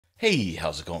Hey,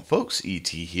 how's it going folks? ET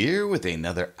here with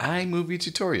another iMovie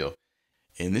tutorial.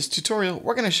 In this tutorial,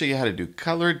 we're going to show you how to do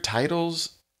colored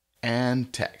titles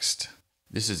and text.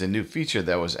 This is a new feature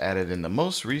that was added in the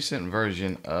most recent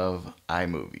version of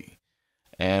iMovie.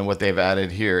 And what they've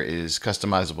added here is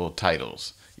customizable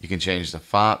titles. You can change the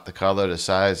font, the color, the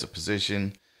size, the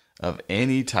position of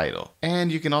any title.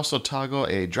 And you can also toggle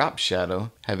a drop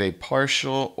shadow, have a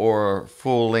partial or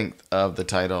full length of the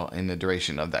title in the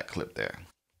duration of that clip there.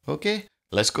 Okay,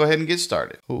 let's go ahead and get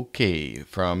started. Okay,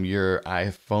 from your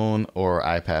iPhone or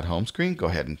iPad home screen, go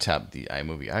ahead and tap the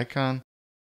iMovie icon.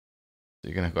 So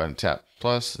you're going to go ahead and tap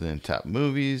plus, then tap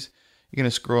movies. You're going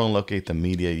to scroll and locate the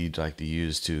media you'd like to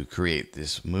use to create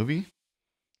this movie.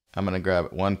 I'm going to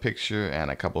grab one picture and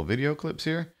a couple video clips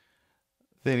here.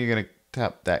 Then you're going to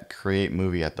tap that create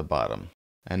movie at the bottom.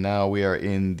 And now we are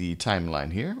in the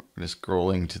timeline here. We're just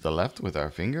scrolling to the left with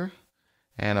our finger.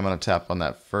 And I'm going to tap on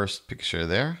that first picture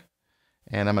there.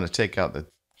 And I'm going to take out the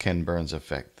Ken Burns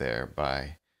effect there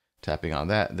by tapping on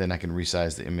that. Then I can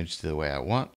resize the image to the way I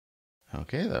want.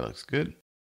 Okay, that looks good.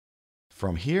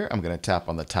 From here, I'm going to tap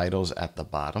on the titles at the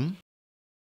bottom.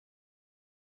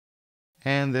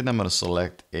 And then I'm going to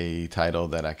select a title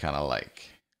that I kind of like.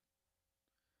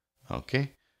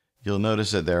 Okay, you'll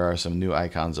notice that there are some new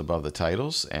icons above the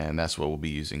titles, and that's what we'll be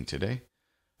using today.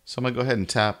 So I'm going to go ahead and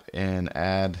tap and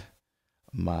add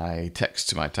my text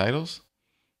to my titles.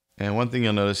 And one thing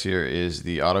you'll notice here is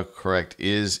the autocorrect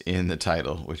is in the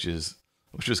title, which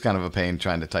was kind of a pain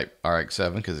trying to type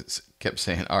RX7 because it kept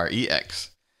saying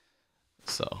REX.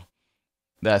 So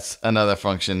that's another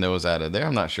function that was added there.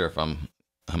 I'm not sure if I'm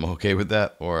okay with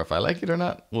that or if I like it or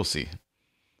not. We'll see.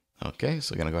 Okay,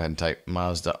 so I'm gonna go ahead and type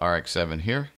Mazda RX7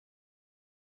 here.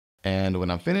 And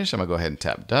when I'm finished, I'm gonna go ahead and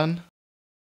tap done.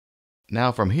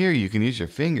 Now from here, you can use your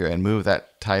finger and move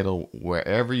that title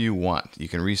wherever you want. You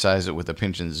can resize it with a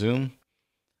pinch and zoom,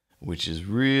 which is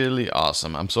really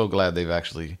awesome. I'm so glad they've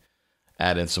actually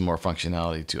added some more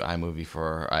functionality to iMovie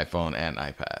for iPhone and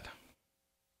iPad.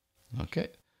 Okay,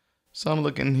 so I'm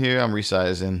looking here, I'm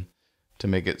resizing to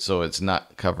make it so it's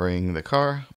not covering the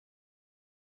car,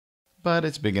 but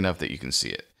it's big enough that you can see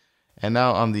it. And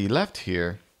now on the left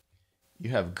here,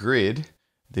 you have grid,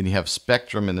 then you have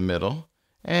spectrum in the middle,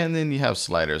 and then you have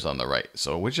sliders on the right.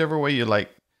 So whichever way you like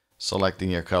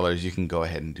selecting your colors, you can go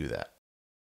ahead and do that.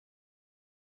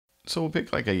 So we'll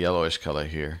pick like a yellowish color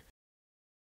here.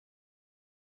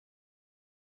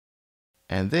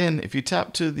 And then if you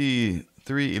tap to the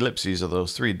three ellipses or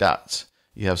those three dots,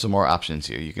 you have some more options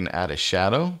here. You can add a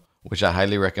shadow, which I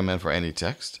highly recommend for any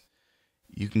text.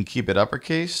 You can keep it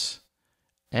uppercase,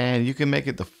 and you can make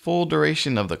it the full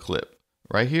duration of the clip.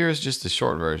 Right here is just the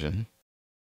short version.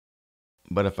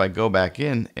 But if I go back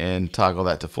in and toggle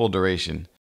that to full duration,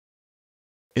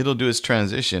 it'll do its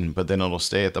transition, but then it'll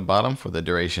stay at the bottom for the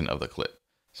duration of the clip.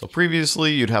 So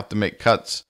previously you'd have to make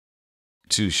cuts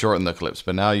to shorten the clips,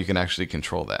 but now you can actually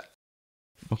control that.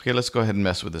 Okay, let's go ahead and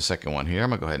mess with the second one here. I'm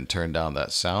gonna go ahead and turn down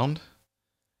that sound.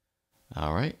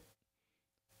 All right.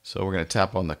 So we're gonna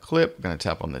tap on the clip, we're gonna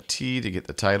tap on the T to get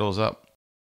the titles up.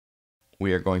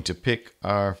 We are going to pick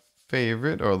our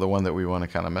favorite or the one that we want to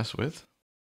kind of mess with.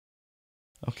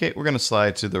 Okay, we're going to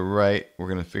slide to the right. We're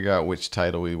going to figure out which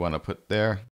title we want to put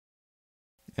there.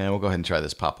 And we'll go ahead and try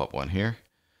this pop-up one here.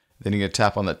 Then you're going to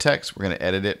tap on the text. We're going to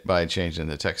edit it by changing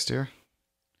the text here.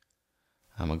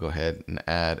 I'm going to go ahead and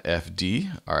add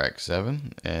FD,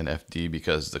 RX7, and FD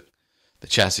because the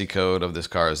chassis code of this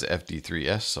car is the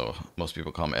FD3S, so most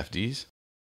people call them FDs.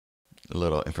 A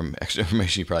little extra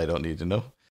information you probably don't need to know.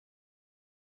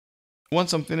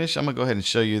 Once I'm finished, I'm going to go ahead and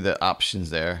show you the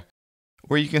options there,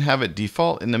 where you can have it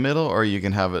default in the middle or you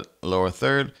can have it lower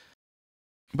third.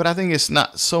 But I think it's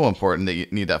not so important that you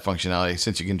need that functionality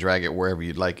since you can drag it wherever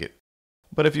you'd like it.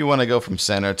 But if you want to go from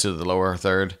center to the lower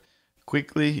third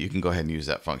quickly, you can go ahead and use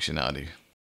that functionality.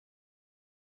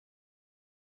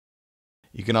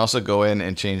 You can also go in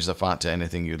and change the font to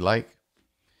anything you'd like.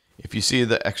 If you see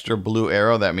the extra blue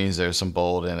arrow, that means there's some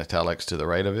bold and italics to the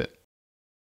right of it.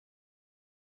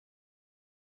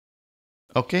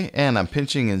 Okay, and I'm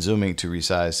pinching and zooming to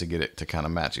resize to get it to kind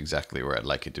of match exactly where I'd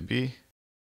like it to be.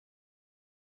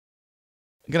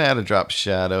 I'm going to add a drop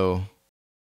shadow.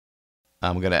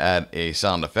 I'm going to add a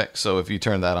sound effect. So if you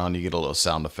turn that on, you get a little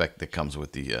sound effect that comes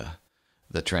with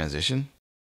the transition.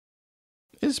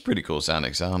 It's a pretty cool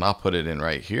sounding sound. I'll put it in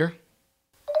right here.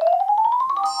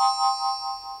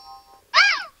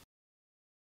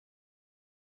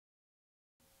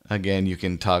 Again, you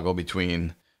can toggle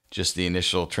between just the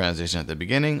initial transition at the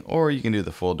beginning, or you can do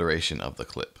the full duration of the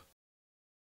clip.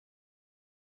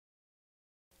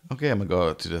 Okay, I'm gonna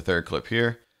go to the third clip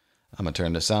here. I'm gonna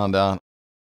turn the sound down.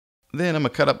 Then I'm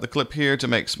going to cut up the clip here to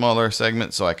make smaller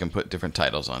segments so I can put different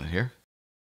titles on it here.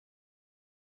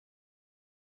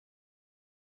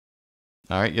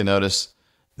 All right, you notice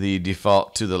the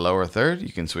default to the lower third.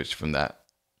 You can switch from that.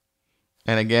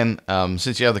 And again,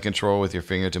 since you have the control with your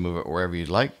finger to move it wherever you'd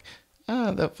like,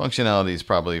 that functionality is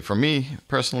probably, for me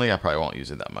personally, I probably won't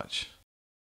use it that much.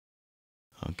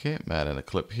 Okay, I'm adding a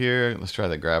clip here. Let's try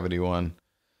the gravity one.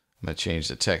 I'm going to change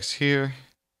the text here.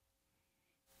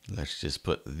 Let's just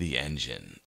put the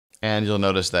engine. And you'll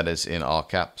notice that it's in all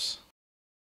caps.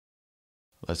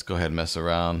 Let's go ahead and mess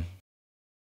around.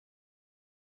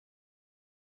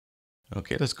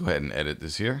 Okay, let's go ahead and edit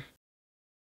this here.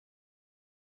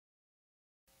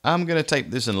 I'm going to type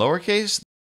this in lowercase.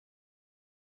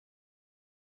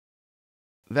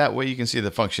 That way you can see the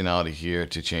functionality here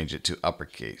to change it to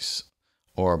uppercase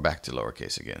or back to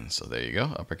lowercase again. So there you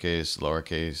go, uppercase,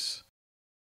 lowercase.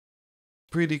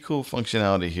 Pretty cool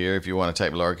functionality here. If you want to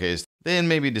type lowercase, then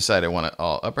maybe decide I want it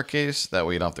all uppercase. That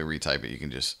way you don't have to retype it. You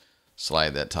can just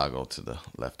slide that toggle to the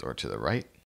left or to the right.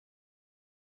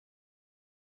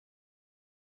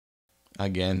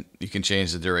 Again, you can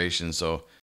change the duration. So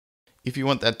if you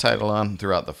want that title on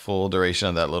throughout the full duration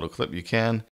of that little clip, you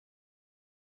can.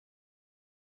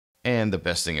 And the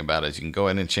best thing about it is you can go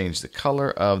ahead and change the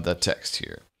color of the text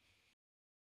here.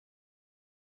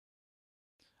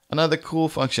 Another cool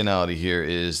functionality here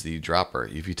is the dropper.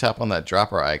 If you tap on that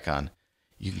dropper icon,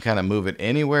 you can kind of move it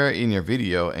anywhere in your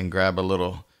video and grab a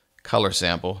little color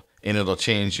sample, and it'll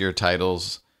change your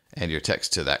titles and your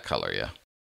text to that color, yeah.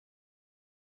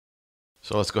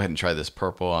 So let's go ahead and try this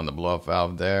purple on the blow-up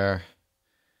valve there.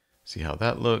 See how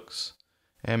that looks.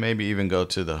 And maybe even go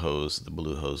to the hose, the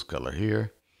blue hose color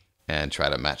here, and try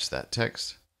to match that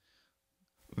text.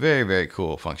 Very, very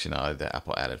cool functionality that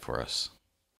Apple added for us.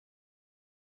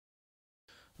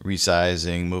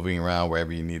 Resizing, moving around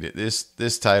wherever you need it.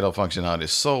 This title functionality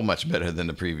is so much better than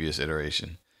the previous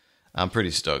iteration. I'm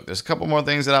pretty stoked. There's a couple more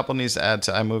things that Apple needs to add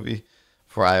to iMovie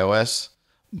for iOS,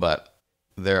 but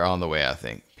they're on the way, I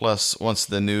think. Plus, once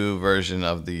the new version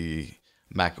of the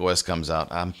macOS comes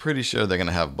out, I'm pretty sure they're going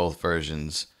to have both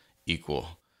versions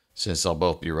equal, since they'll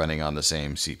both be running on the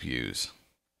same CPUs.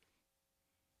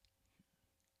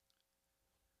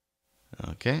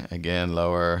 Okay, again,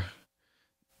 lower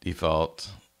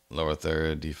default, lower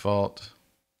third default.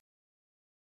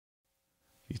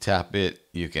 You tap it,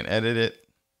 you can edit it,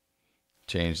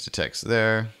 change the text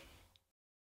there.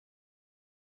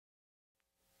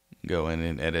 Go in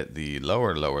and edit the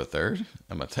lower third.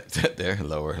 I'm going to type that there,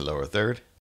 lower third.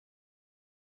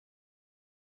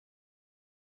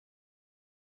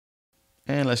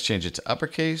 And let's change it to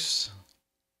uppercase.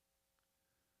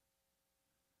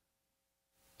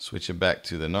 Switch it back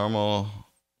to the normal.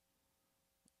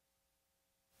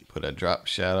 Put a drop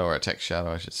shadow or a text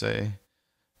shadow, I should say.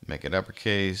 Make it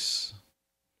uppercase.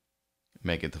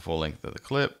 Make it the full length of the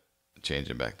clip. Change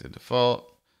it back to default.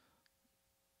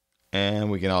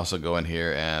 And we can also go in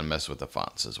here and mess with the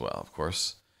fonts as well, of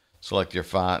course. Select your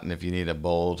font, and if you need a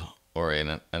bold or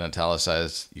an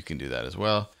italicized, you can do that as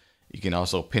well. You can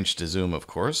also pinch to zoom, of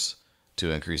course,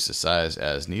 to increase the size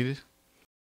as needed.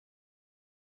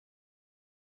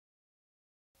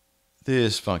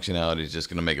 This functionality is just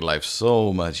going to make life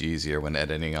so much easier when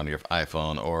editing on your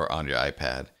iPhone or on your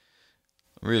iPad.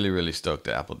 Really, really stoked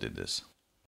that Apple did this.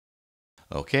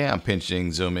 Okay, I'm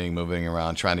pinching, zooming, moving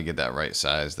around, trying to get that right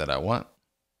size that I want.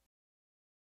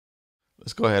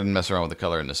 Let's go ahead and mess around with the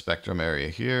color in the spectrum area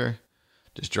here.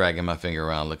 Just dragging my finger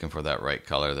around looking for that right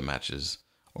color that matches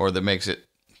or that makes it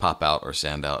pop out or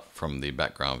stand out from the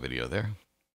background video there.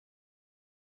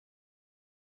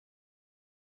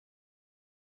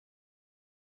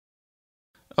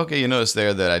 Okay, you notice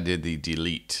there that I did the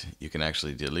delete. You can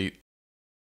actually delete.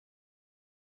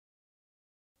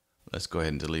 Let's go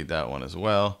ahead and delete that one as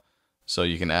well. So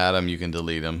you can add them, you can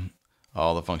delete them,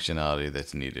 all the functionality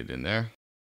that's needed in there.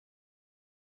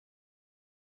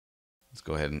 Let's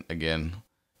go ahead and again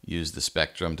use the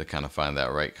spectrum to kind of find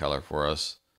that right color for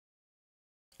us.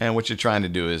 And what you're trying to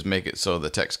do is make it so the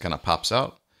text kind of pops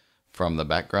out from the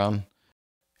background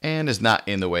and is not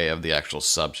in the way of the actual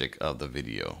subject of the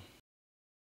video.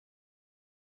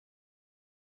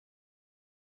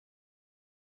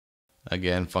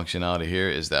 Again, functionality here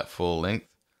is that full length.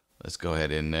 Let's go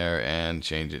ahead in there and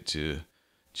change it to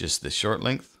just the short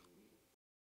length.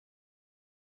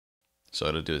 So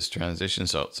it'll do its transition,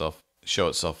 so it'll show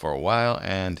itself for a while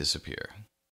and disappear.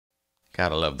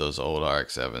 Gotta love those old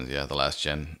RX-7s, yeah, the last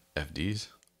gen FDs.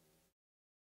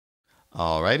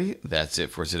 Alrighty, that's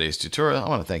it for today's tutorial. I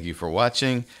want to thank you for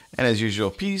watching, and as usual,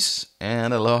 peace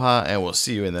and aloha, and we'll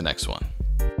see you in the next one.